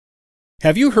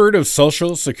Have you heard of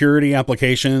Social Security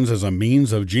applications as a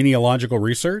means of genealogical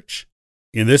research?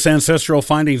 In this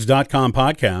AncestralFindings.com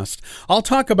podcast, I'll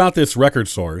talk about this record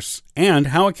source and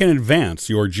how it can advance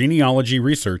your genealogy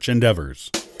research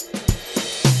endeavors.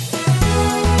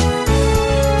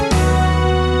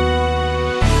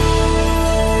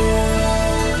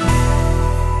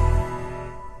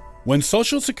 When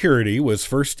Social Security was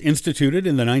first instituted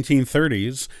in the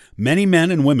 1930s, many men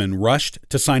and women rushed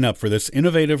to sign up for this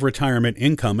innovative retirement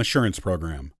income assurance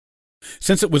program.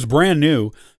 Since it was brand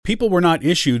new, people were not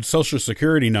issued Social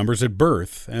Security numbers at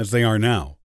birth as they are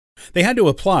now. They had to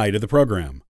apply to the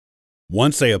program.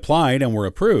 Once they applied and were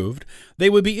approved,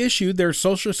 they would be issued their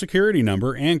Social Security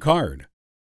number and card.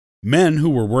 Men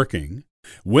who were working,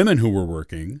 women who were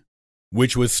working,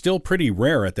 which was still pretty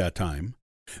rare at that time,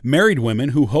 married women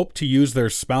who hoped to use their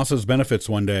spouse's benefits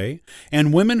one day,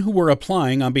 and women who were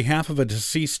applying on behalf of a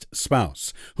deceased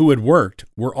spouse who had worked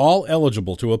were all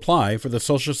eligible to apply for the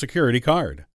Social Security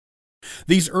card.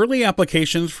 These early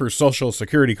applications for Social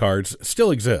Security cards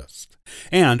still exist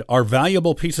and are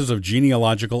valuable pieces of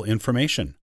genealogical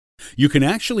information. You can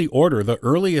actually order the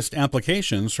earliest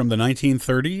applications from the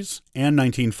 1930s and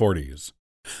 1940s.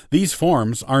 These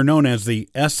forms are known as the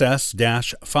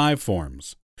SS-5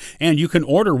 forms, and you can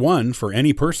order one for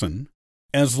any person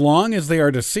as long as they are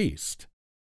deceased.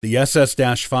 The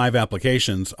SS-5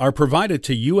 applications are provided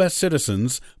to U.S.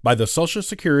 citizens by the Social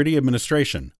Security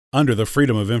Administration under the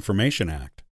Freedom of Information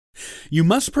Act. You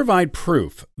must provide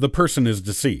proof the person is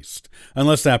deceased,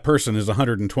 unless that person is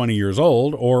 120 years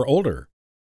old or older.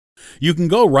 You can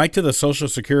go right to the Social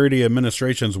Security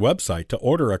Administration's website to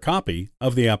order a copy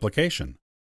of the application.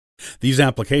 These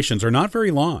applications are not very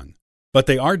long, but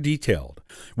they are detailed,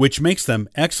 which makes them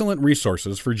excellent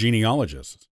resources for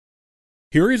genealogists.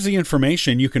 Here is the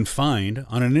information you can find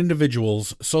on an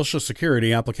individual's Social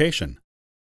Security application: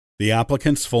 the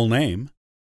applicant's full name,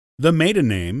 the maiden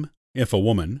name, if a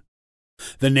woman,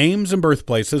 the names and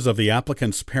birthplaces of the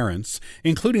applicant's parents,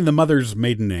 including the mother's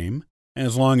maiden name,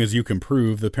 as long as you can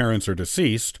prove the parents are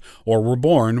deceased or were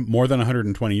born more than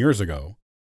 120 years ago,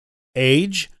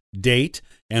 age, date,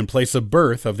 and place of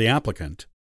birth of the applicant,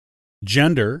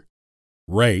 gender,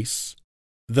 race,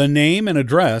 the name and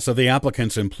address of the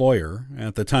applicant's employer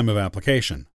at the time of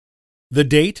application, the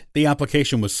date the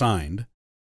application was signed,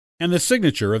 and the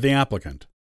signature of the applicant.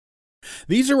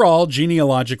 These are all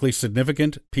genealogically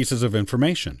significant pieces of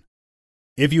information.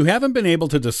 If you haven't been able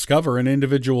to discover an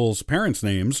individual's parents'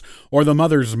 names or the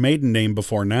mother's maiden name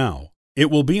before now,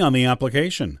 it will be on the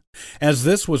application, as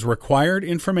this was required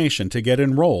information to get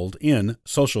enrolled in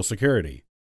Social Security.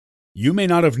 You may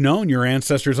not have known your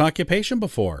ancestor's occupation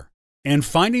before, and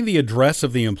finding the address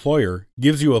of the employer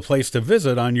gives you a place to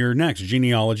visit on your next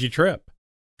genealogy trip.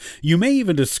 You may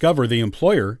even discover the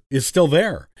employer is still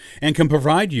there and can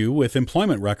provide you with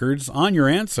employment records on your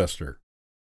ancestor.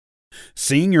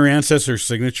 Seeing your ancestor's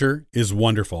signature is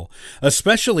wonderful,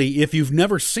 especially if you've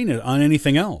never seen it on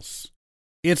anything else.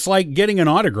 It's like getting an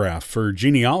autograph for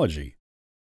genealogy.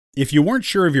 If you weren't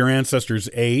sure of your ancestor's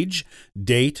age,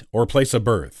 date, or place of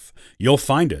birth, you'll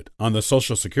find it on the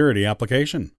Social Security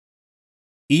application.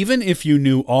 Even if you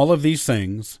knew all of these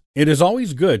things, it is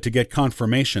always good to get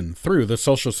confirmation through the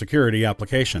Social Security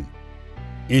application.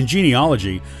 In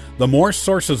genealogy, the more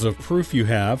sources of proof you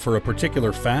have for a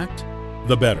particular fact,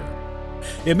 the better.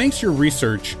 It makes your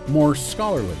research more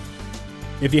scholarly.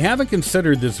 If you haven't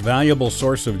considered this valuable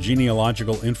source of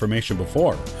genealogical information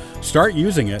before, start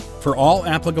using it for all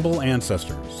applicable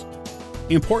ancestors.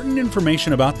 Important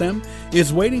information about them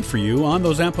is waiting for you on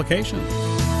those applications.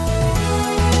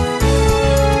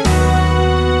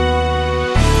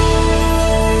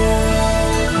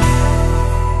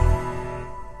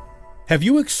 Have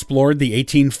you explored the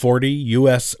 1840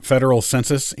 U.S. Federal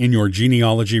Census in your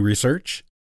genealogy research?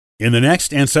 In the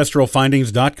next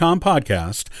AncestralFindings.com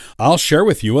podcast, I'll share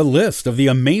with you a list of the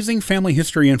amazing family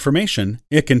history information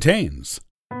it contains.